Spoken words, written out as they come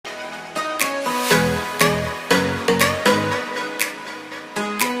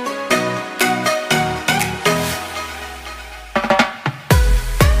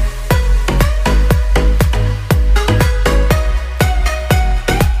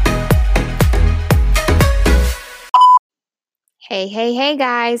Hey, hey, hey,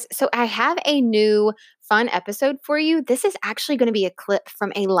 guys. So I have a new fun episode for you. This is actually going to be a clip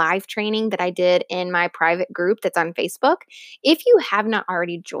from a live training that I did in my private group that's on Facebook. If you have not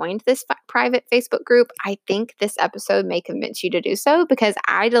already joined this private Facebook group, I think this episode may convince you to do so because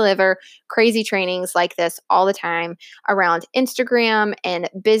I deliver crazy trainings like this all the time around Instagram and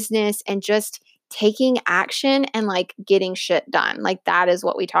business and just taking action and like getting shit done. Like that is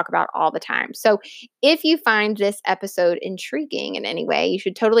what we talk about all the time. So if you find this episode intriguing in any way, you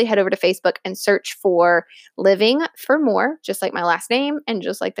should totally head over to Facebook and search for Living for More, just like my last name and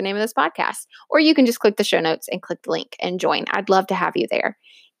just like the name of this podcast. Or you can just click the show notes and click the link and join. I'd love to have you there.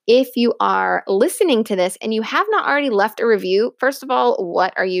 If you are listening to this and you have not already left a review, first of all,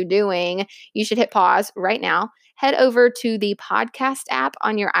 what are you doing? You should hit pause right now. Head over to the podcast app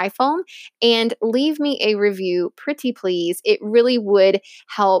on your iPhone and leave me a review, pretty please. It really would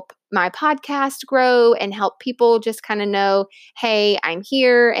help my podcast grow and help people just kind of know, hey, I'm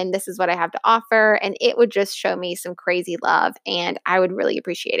here and this is what I have to offer. And it would just show me some crazy love and I would really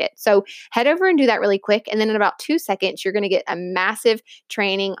appreciate it. So head over and do that really quick. And then in about 2 seconds, you're going to get a massive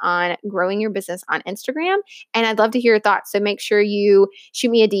training on growing your business on Instagram. And I'd love to hear your thoughts. So make sure you shoot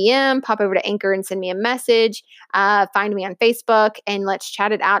me a DM, pop over to Anchor and send me a message, find me on Facebook, and let's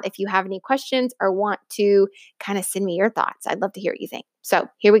chat it out if you have any questions or want to kind of send me your thoughts. I'd love to hear what you think. So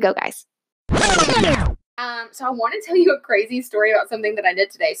here we go, guys. So I want to tell you a crazy story about something that I did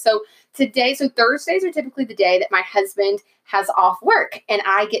today. So Thursdays are typically the day that my husband has off work and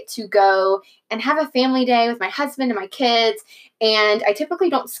I get to go and have a family day with my husband and my kids. And I typically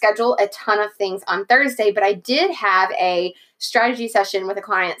don't schedule a ton of things on Thursday, but I did have a strategy session with a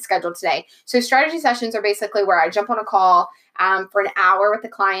client scheduled today. So strategy sessions are basically where I jump on a call for an hour with the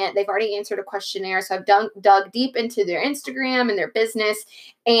client. They've already answered a questionnaire. So I've dug deep into their Instagram and their business.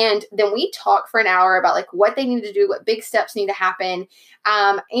 And then we talk for an hour about like what they need to do, what big steps need to happen,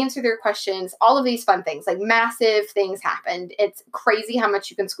 answer their questions, all of these fun things, like massive things happened. It's crazy how much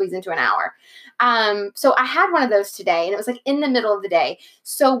you can squeeze into an hour. So I had one of those today and it was like in the middle of the day.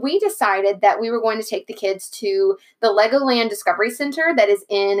 So we decided that we were going to take the kids to the Legoland Discovery Center that is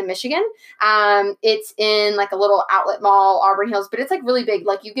in Michigan. It's in like a little outlet mall, Auburn Hills, but it's like really big.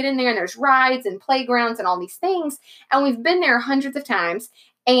 Like you get in there and there's rides and playgrounds and all these things. And we've been there hundreds of times.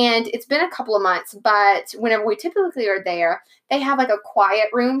 And it's been a couple of months, but whenever we typically are there, they have like a quiet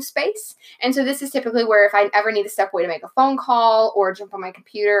room space. And so this is typically where if I ever need to step away to make a phone call or jump on my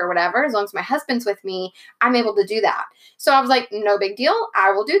computer or whatever, as long as my husband's with me, I'm able to do that. So I was like, no big deal. I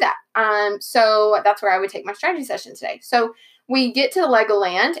will do that. So that's where I would take my strategy session today. So we get to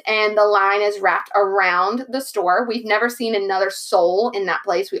Legoland and the line is wrapped around the store. We've never seen another soul in that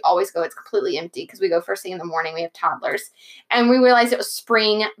place. We always go, it's completely empty because we go first thing in the morning. We have toddlers. And we realized it was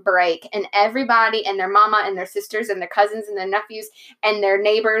spring break and everybody and their mama and their sisters and their cousins and their nephews and their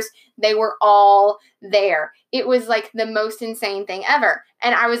neighbors, they were all there. It was like the most insane thing ever.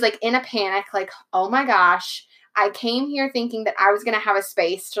 And I was like in a panic, like, oh my gosh, I came here thinking that I was going to have a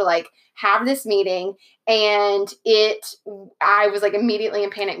space to like have this meeting. And I was like immediately in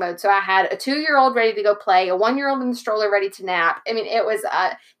panic mode. So I had a 2-year-old ready to go play, a 1-year-old in the stroller ready to nap. I mean, it was,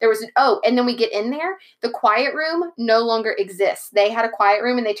 and then we get in there. The quiet room no longer exists. They had a quiet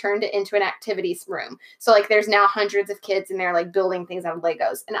room and they turned it into an activities room. So like there's now hundreds of kids in there like building things out of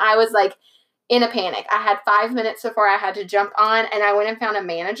Legos. And I was like in a panic. I had 5 minutes before I had to jump on and I went and found a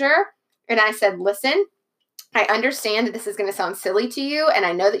manager and I said, listen, I understand that this is going to sound silly to you, and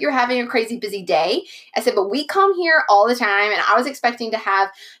I know that you're having a crazy busy day. I said, but we come here all the time, and I was expecting to have,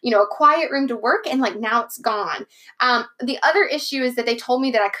 a quiet room to work, and like now it's gone. The other issue is that they told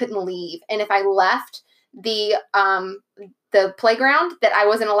me that I couldn't leave, and if I left the playground, that I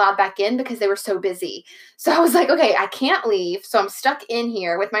wasn't allowed back in because they were so busy. So I was like, okay, I can't leave, so I'm stuck in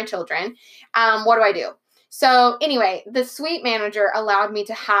here with my children. What do I do? So anyway, the suite manager allowed me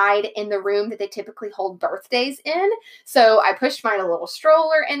to hide in the room that they typically hold birthdays in. So I pushed my little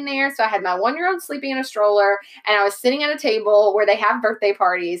stroller in there. So I had my 1-year-old sleeping in a stroller and I was sitting at a table where they have birthday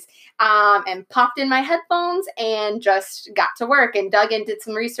parties, and popped in my headphones and just got to work and dug in, did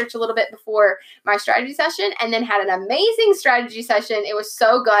some research a little bit before my strategy session and then had an amazing strategy session. It was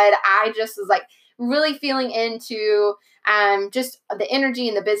so good. I just was like really feeling into just the energy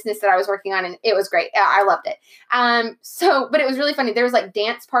and the business that I was working on. And it was great. I loved it. But it was really funny. There was like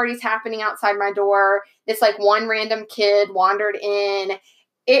dance parties happening outside my door. This like one random kid wandered in.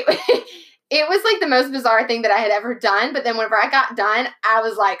 It, it was like the most bizarre thing that I had ever done. But then whenever I got done, I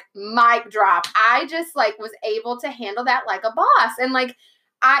was like, mic drop. I just like was able to handle that like a boss. And like,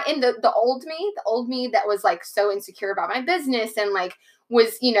 the old me that was like so insecure about my business and like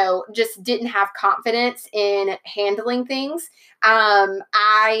was, just didn't have confidence in handling things,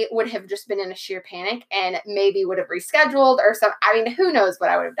 I would have just been in a sheer panic and maybe would have rescheduled or some, I mean, who knows what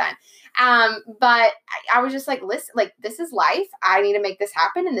I would have done. But I was just like, listen, like, this is life. I need to make this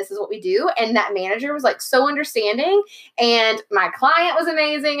happen. And this is what we do. And that manager was like so understanding. And my client was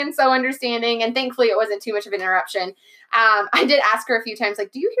amazing and so understanding. And thankfully it wasn't too much of an interruption. I did ask her a few times,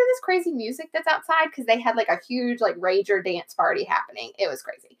 like, do you hear this crazy music that's outside? Because they had like a huge like rager dance party happening. It was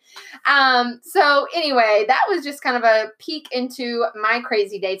crazy. So anyway, that was just kind of a peek into my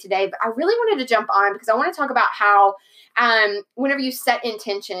crazy day today. But I really wanted to jump on because I want to talk about how whenever you set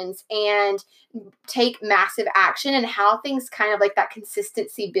intentions and take massive action and how things kind of like that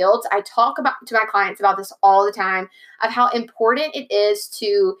consistency builds. I talk about to my clients about this all the time of how important it is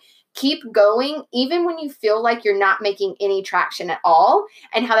to keep going even when you feel like you're not making any traction at all,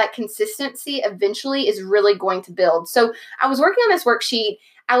 and how that consistency eventually is really going to build. So I was working on this worksheet.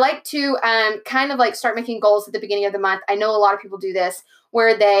 I like to kind of like start making goals at the beginning of the month. I know a lot of people do this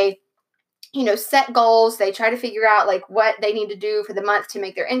where they set goals. They try to figure out like what they need to do for the month to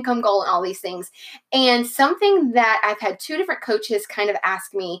make their income goal and all these things. And something that I've had two different coaches kind of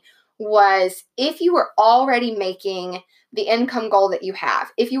ask me was, if you were already making the income goal that you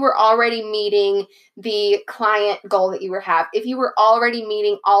have, if you were already meeting the client goal that you have, if you were already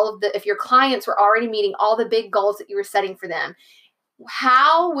meeting if your clients were already meeting all the big goals that you were setting for them,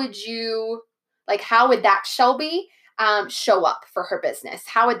 how would that Shelby show up for her business?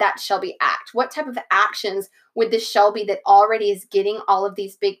 How would that Shelby act? What type of actions would this Shelby that already is getting all of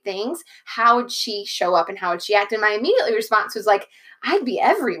these big things, how would she show up and how would she act? And my immediate response was like, I'd be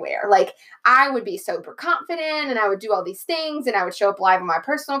everywhere. Like, I would be super confident and I would do all these things and I would show up live on my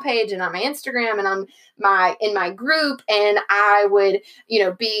personal page and on my Instagram and on in my group, and I would,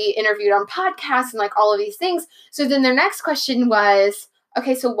 be interviewed on podcasts and like all of these things. So then their next question was,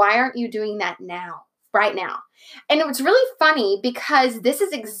 okay, so why aren't you doing that now? Right now. And it was really funny because this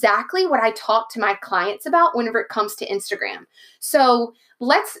is exactly what I talk to my clients about whenever it comes to Instagram. So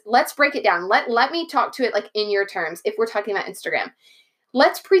let's break it down. Let me talk to it like in your terms. If we're talking about Instagram,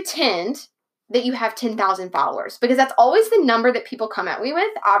 let's pretend that you have 10,000 followers, because that's always the number that people come at me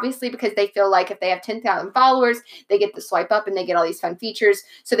with, obviously, because they feel like if they have 10,000 followers, they get the swipe up and they get all these fun features.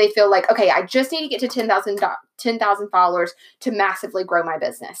 So they feel like, okay, I just need to get to 10,000 followers to massively grow my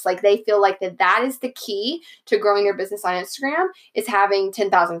business. Like, they feel like that is the key to growing your business on Instagram, is having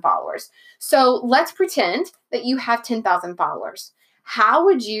 10,000 followers. So let's pretend that you have 10,000 followers. How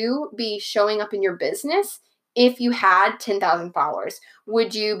would you be showing up in your business if you had 10,000 followers?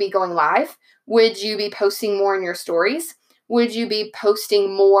 Would you be going live? Would you be posting more in your stories? Would you be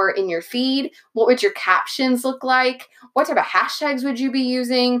posting more in your feed? What would your captions look like? What type of hashtags would you be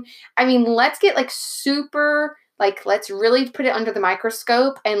using? I mean, let's get let's really put it under the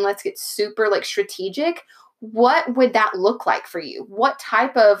microscope and let's get super strategic. What would that look like for you? What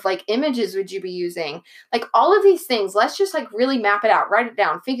type of images would you be using? All of these things, let's just really map it out, write it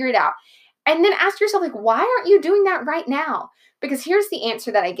down, figure it out. And then ask yourself, why aren't you doing that right now? Because here's the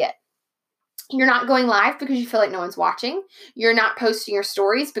answer that I get. You're not going live because you feel like no one's watching. You're not posting your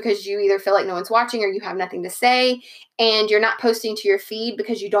stories because you either feel like no one's watching or you have nothing to say. And you're not posting to your feed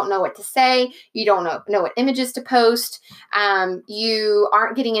because you don't know what to say. You don't know what images to post. You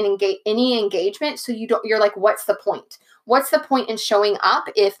aren't getting any engagement. So you're like, what's the point? What's the point in showing up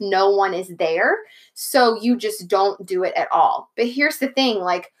if no one is there? So you just don't do it at all. But here's the thing,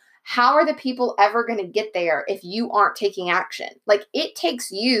 how are the people ever going to get there if you aren't taking action? It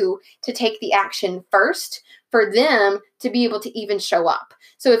takes you to take the action first for them to be able to even show up.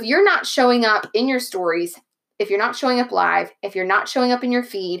 So if you're not showing up in your stories, if you're not showing up live, if you're not showing up in your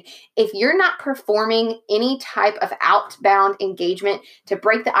feed, if you're not performing any type of outbound engagement to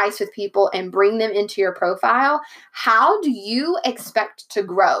break the ice with people and bring them into your profile, how do you expect to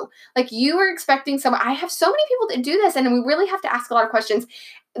grow? You are expecting someone. I have so many people that do this, and we really have to ask a lot of questions.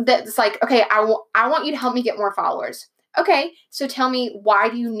 That's okay, I want you to help me get more followers. Okay, so tell me, why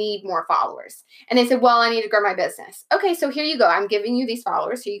do you need more followers? And they said, well, I need to grow my business. Okay, so here you go. I'm giving you these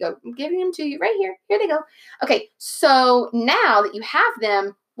followers. Here you go. I'm giving them to you right here. Here they go. Okay, so now that you have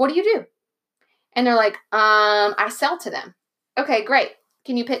them, what do you do? And they're like, I sell to them. Okay, great.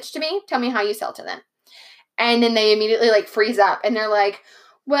 Can you pitch to me? Tell me how you sell to them. And then they immediately freeze up and they're like,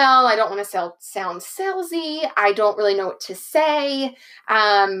 well, I don't want to sound salesy. I don't really know what to say.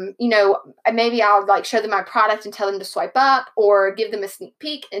 Maybe I'll show them my product and tell them to swipe up, or give them a sneak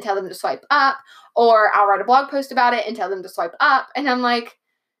peek and tell them to swipe up, or I'll write a blog post about it and tell them to swipe up. And I'm like,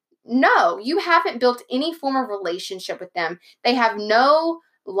 no, you haven't built any form of relationship with them. They have no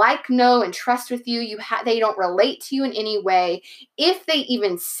like, know, and trust with you. They don't relate to you in any way. If they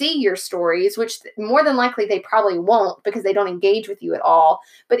even see your stories, which more than likely they probably won't because they don't engage with you at all.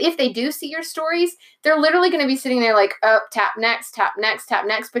 But if they do see your stories, they're literally going to be sitting there like, oh, tap next, tap next, tap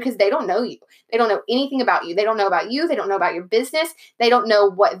next, because they don't know you. They don't know anything about you. They don't know about you. They don't know about your business. They don't know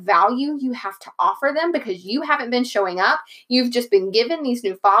what value you have to offer them because you haven't been showing up. You've just been given these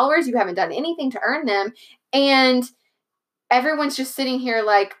new followers. You haven't done anything to earn them. And everyone's just sitting here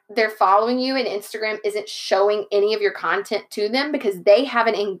like they're following you, and Instagram isn't showing any of your content to them because they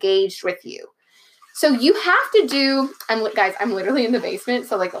haven't engaged with you. So you have to do, guys, I'm literally in the basement.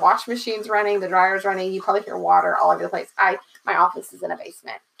 So like the washing machine's running, the dryer's running. You probably hear water all over the place. My office is in a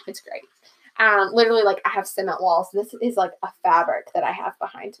basement. It's great. Literally, like, I have cement walls. This is like a fabric that I have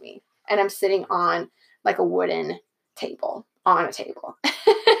behind me. And I'm sitting on like a wooden table on a table.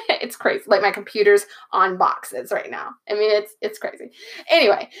 It's crazy. Like my computer's on boxes right now. I mean, it's crazy.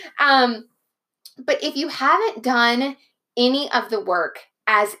 Anyway, but if you haven't done any of the work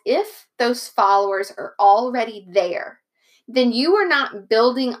as if those followers are already there, then you are not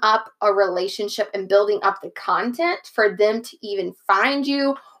building up a relationship and building up the content for them to even find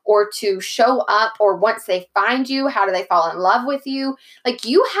you or to show up, or once they find you, how do they fall in love with you? Like,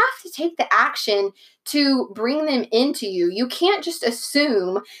 you have to take the action to bring them into you. You can't just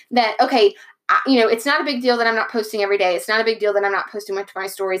assume that, okay, it's not a big deal that I'm not posting every day. It's not a big deal that I'm not posting much of my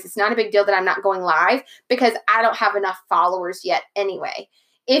stories. It's not a big deal that I'm not going live because I don't have enough followers yet anyway.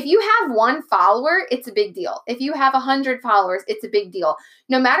 If you have 1 follower, it's a big deal. If you have 100 followers, it's a big deal.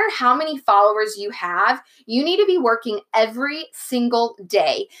 No matter how many followers you have, you need to be working every single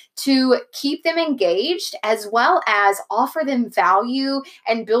day to keep them engaged, as well as offer them value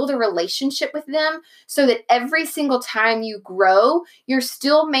and build a relationship with them so that every single time you grow, you're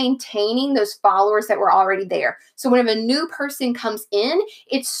still maintaining those followers that were already there. So when a new person comes in,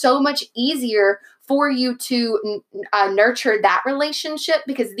 it's so much easier for you to nurture that relationship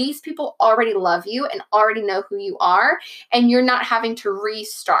because these people already love you and already know who you are, and you're not having to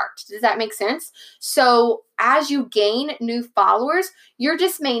restart. Does that make sense? So as you gain new followers, you're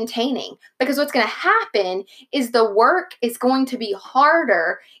just maintaining, because what's going to happen is the work is going to be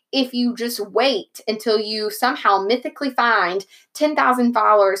harder if you just wait until you somehow mythically find 10,000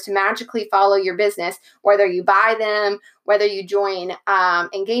 followers to magically follow your business, whether you buy them, whether you join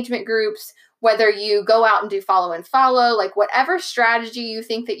engagement groups, whether you go out and do follow and follow, like whatever strategy you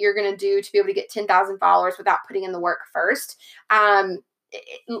think that you're going to do to be able to get 10,000 followers without putting in the work first.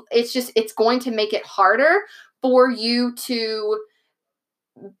 It's going to make it harder for you to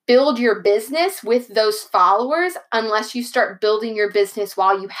build your business with those followers unless you start building your business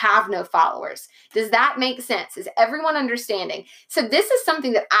while you have no followers. Does that make sense? Is everyone understanding? So this is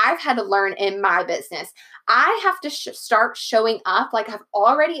something that I've had to learn in my business. I have to start showing up like I've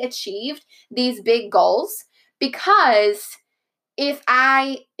already achieved these big goals, because if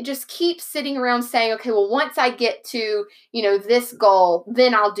I just keep sitting around saying, okay, well, once I get to, this goal,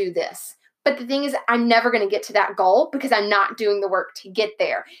 then I'll do this. But the thing is, I'm never going to get to that goal because I'm not doing the work to get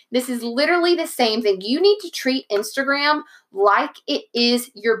there. This is literally the same thing. You need to treat Instagram like it is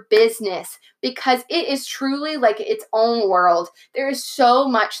your business, because it is truly like its own world. There is so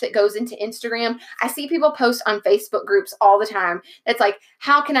much that goes into Instagram. I see people post on Facebook groups all the time. That's like,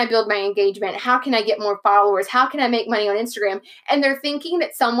 how can I build my engagement? How can I get more followers? How can I make money on Instagram? And they're thinking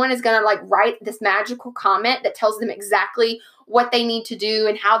that someone is going to like write this magical comment that tells them exactly what they need to do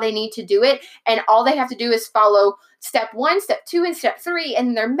and how they need to do it. And all they have to do is follow step 1, step 2, and step 3.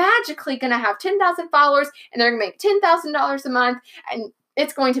 And they're magically going to have 10,000 followers and they're going to make $10,000 a month. And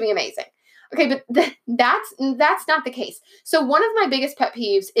it's going to be amazing. Okay, but that's not the case. So one of my biggest pet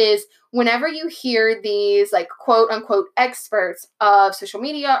peeves is whenever you hear these like quote unquote experts of social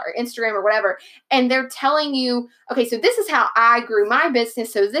media or Instagram or whatever, and they're telling you, okay, so this is how I grew my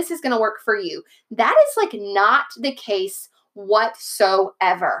business, so this is going to work for you. That is like not the case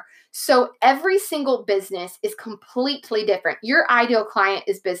whatsoever. So every single business is completely different. Your ideal client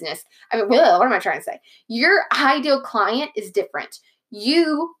is business. I mean, what am I trying to say? Your ideal client is different.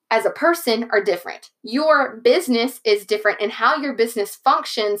 You as a person are different. Your business is different, and how your business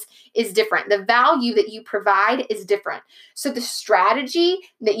functions is different. The value that you provide is different. So the strategy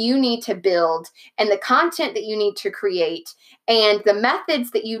that you need to build and the content that you need to create and the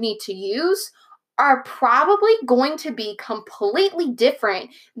methods that you need to use are probably going to be completely different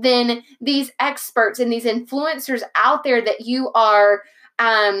than these experts and these influencers out there that you are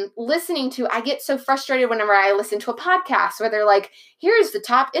listening to. I get so frustrated whenever I listen to a podcast where they're like, here's the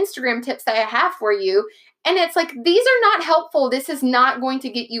top Instagram tips that I have for you. And it's like, these are not helpful. This is not going to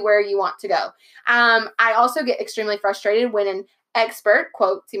get you where you want to go. I also get extremely frustrated when an expert,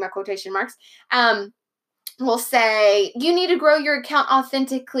 quote, see my quotation marks, will say, you need to grow your account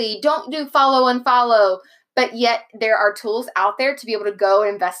authentically. Don't do follow unfollow. But yet there are tools out there to be able to go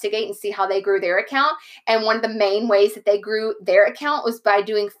and investigate and see how they grew their account. And one of the main ways that they grew their account was by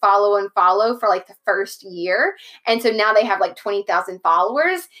doing follow and follow for like the first year. And so now they have like 20,000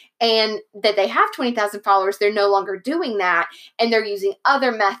 followers, and that they have 20,000 followers, they're no longer doing that. And they're using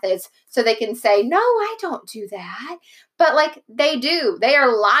other methods so they can say, no, I don't do that. But like they do, they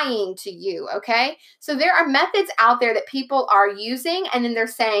are lying to you. Okay. So there are methods out there that people are using, and then they're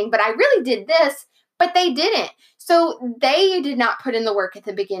saying, but I really did this, but they didn't. So they did not put in the work at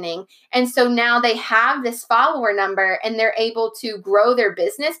the beginning. And so now they have this follower number and they're able to grow their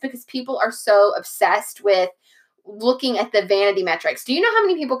business because people are so obsessed with looking at the vanity metrics. Do you know how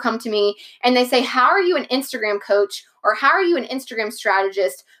many people come to me and they say, how are you an Instagram coach, or how are you an Instagram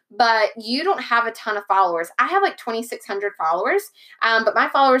strategist, but you don't have a ton of followers? I have like 2,600 followers, but my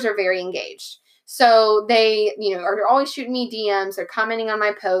followers are very engaged. So they, are always shooting me DMs. They're commenting on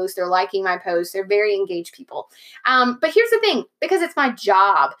my posts. They're liking my posts. They're very engaged people. But here's the thing, because it's my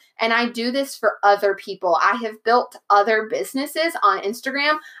job and I do this for other people. I have built other businesses on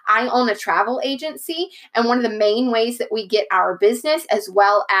Instagram. I own a travel agency. And one of the main ways that we get our business as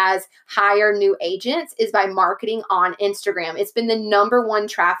well as hire new agents is by marketing on Instagram. It's been the number one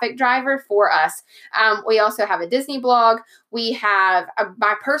traffic driver for us. We also have a Disney blog. We have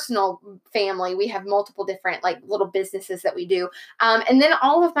my personal family. We have multiple different like little businesses that we do. And then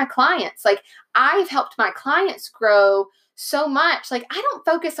all of my clients, like I've helped my clients grow so much. Like I don't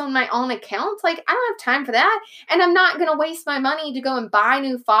focus on my own account. Like I don't have time for that. And I'm not going to waste my money to go and buy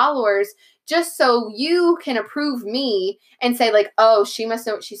new followers just so you can approve me and say like, oh, she must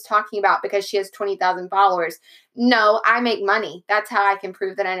know what she's talking about because she has 20,000 followers. No, I make money. That's how I can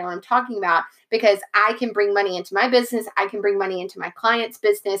prove that I know what I'm talking about, because I can bring money into my business. I can bring money into my client's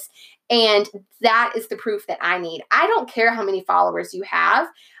business. And that is the proof that I need. I don't care how many followers you have.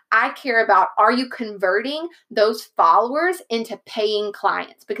 I care about, are you converting those followers into paying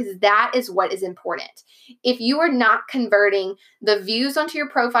clients? Because that is what is important. If you are not converting the views onto your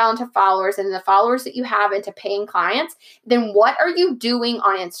profile into followers and the followers that you have into paying clients, then what are you doing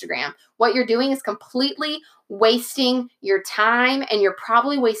on Instagram? What you're doing is completely wasting your time, and you're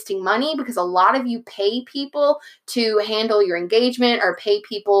probably wasting money because a lot of you pay people to handle your engagement or pay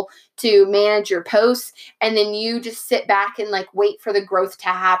people to manage your posts, and then you just sit back and like wait for the growth to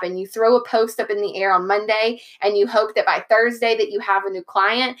happen. You throw a post up in the air on Monday and you hope that by Thursday that you have a new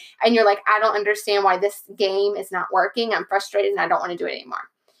client, and you're like, I don't understand why this game is not working. I'm frustrated and I don't want to do it anymore.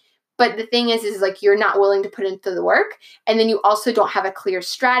 But the thing is like you're not willing to put into the work. And then you also don't have a clear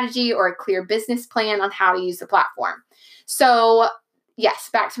strategy or a clear business plan on how to use the platform. So yes,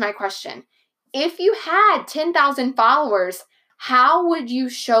 back to my question. If you had 10,000 followers, how would you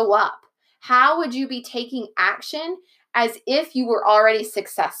show up? How would you be taking action as if you were already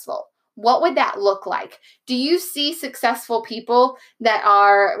successful? What would that look like? Do you see successful people that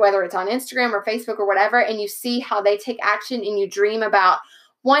are, whether it's on Instagram or Facebook or whatever, and you see how they take action and you dream about,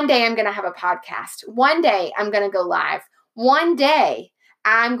 one day I'm going to have a podcast. One day I'm going to go live. One day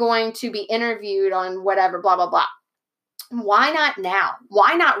I'm going to be interviewed on whatever, blah, blah, blah. Why not now?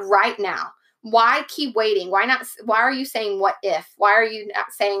 Why not right now? Why keep waiting? Why are you saying what if? Why are you not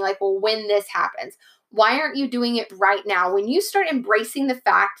saying like, well, when this happens? Why aren't you doing it right now? When you start embracing the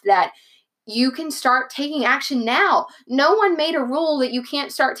fact that you can start taking action now. No one made a rule that you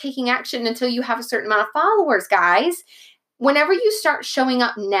can't start taking action until you have a certain amount of followers, guys. Whenever you start showing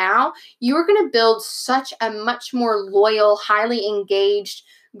up now, you're going to build such a much more loyal, highly engaged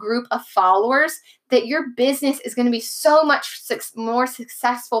group of followers that your business is going to be so much more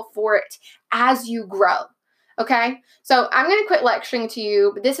successful for it as you grow. Okay, so I'm going to quit lecturing to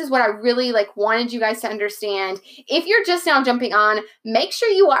you, but this is what I really wanted you guys to understand. If you're just now jumping on, make sure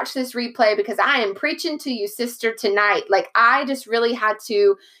you watch this replay because I am preaching to you, sister, tonight. I just really had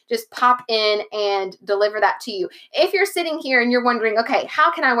to just pop in and deliver that to you. If you're sitting here and you're wondering, okay,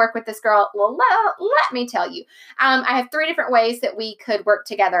 how can I work with this girl? Well, let me tell you. I have 3 different ways that we could work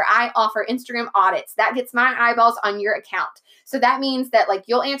together. I offer Instagram audits. That gets my eyeballs on your account. So that means that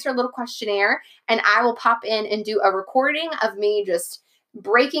you'll answer a little questionnaire and I will pop in and do a recording of me just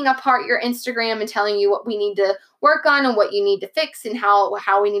breaking apart your Instagram and telling you what we need to work on and what you need to fix and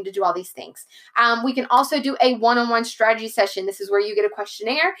how we need to do all these things. We can also do a one-on-one strategy session. This is where you get a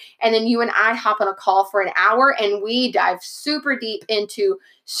questionnaire and then you and I hop on a call for an hour and we dive super deep into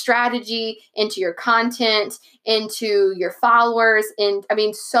strategy, into your content, into your followers, and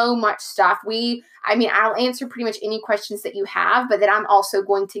so much stuff. I'll answer pretty much any questions that you have, but then I'm also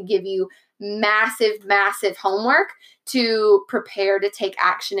going to give you massive homework to prepare to take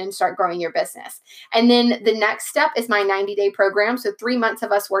action and start growing your business. And then the next step is my 90-day program. So 3 months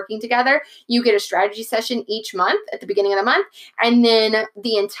of us working together. You get a strategy session each month at the beginning of the month. And then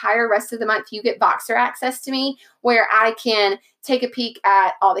the entire rest of the month, you get Voxer access to me where I can take a peek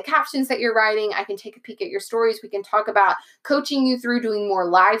at all the captions that you're writing. I can take a peek at your stories. We can talk about coaching you through doing more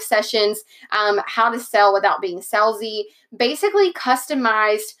live sessions, how to sell without being salesy, basically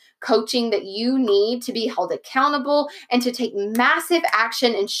customized coaching that you need to be held accountable and to take massive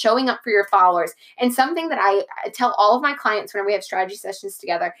action and showing up for your followers. And something that I tell all of my clients whenever we have strategy sessions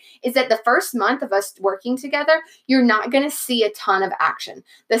together is that the first month of us working together, you're not going to see a ton of action.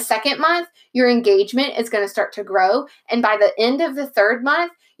 The second month, your engagement is going to start to grow. And by the end of the third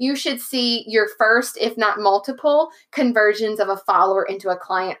month, you should see your first, if not multiple, conversions of a follower into a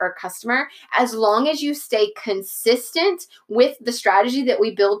client or customer, as long as you stay consistent with the strategy that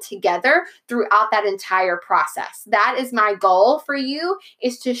we build together throughout that entire process. That is my goal for you,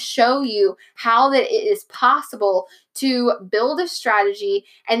 is to show you how that it is possible to build a strategy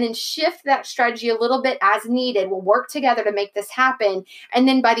and then shift that strategy a little bit as needed. We'll work together to make this happen. And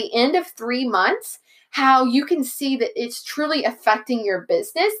then by the end of 3 months, how you can see that it's truly affecting your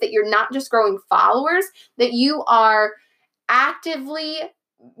business, that you're not just growing followers, that you are actively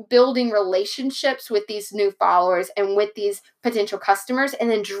building relationships with these new followers and with these potential customers and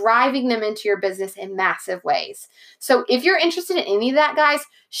then driving them into your business in massive ways. So if you're interested in any of that, guys,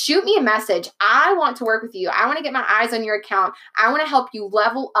 shoot me a message. I want to work with you. I want to get my eyes on your account. I want to help you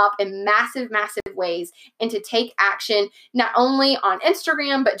level up in massive ways and to take action, not only on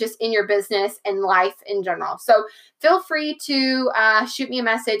Instagram, but just in your business and life in general. So feel free to shoot me a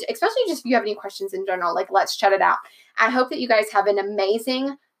message, especially just if you have any questions in general, like let's chat it out. I hope that you guys have an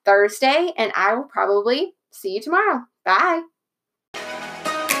amazing Thursday, and I will probably see you tomorrow. Bye.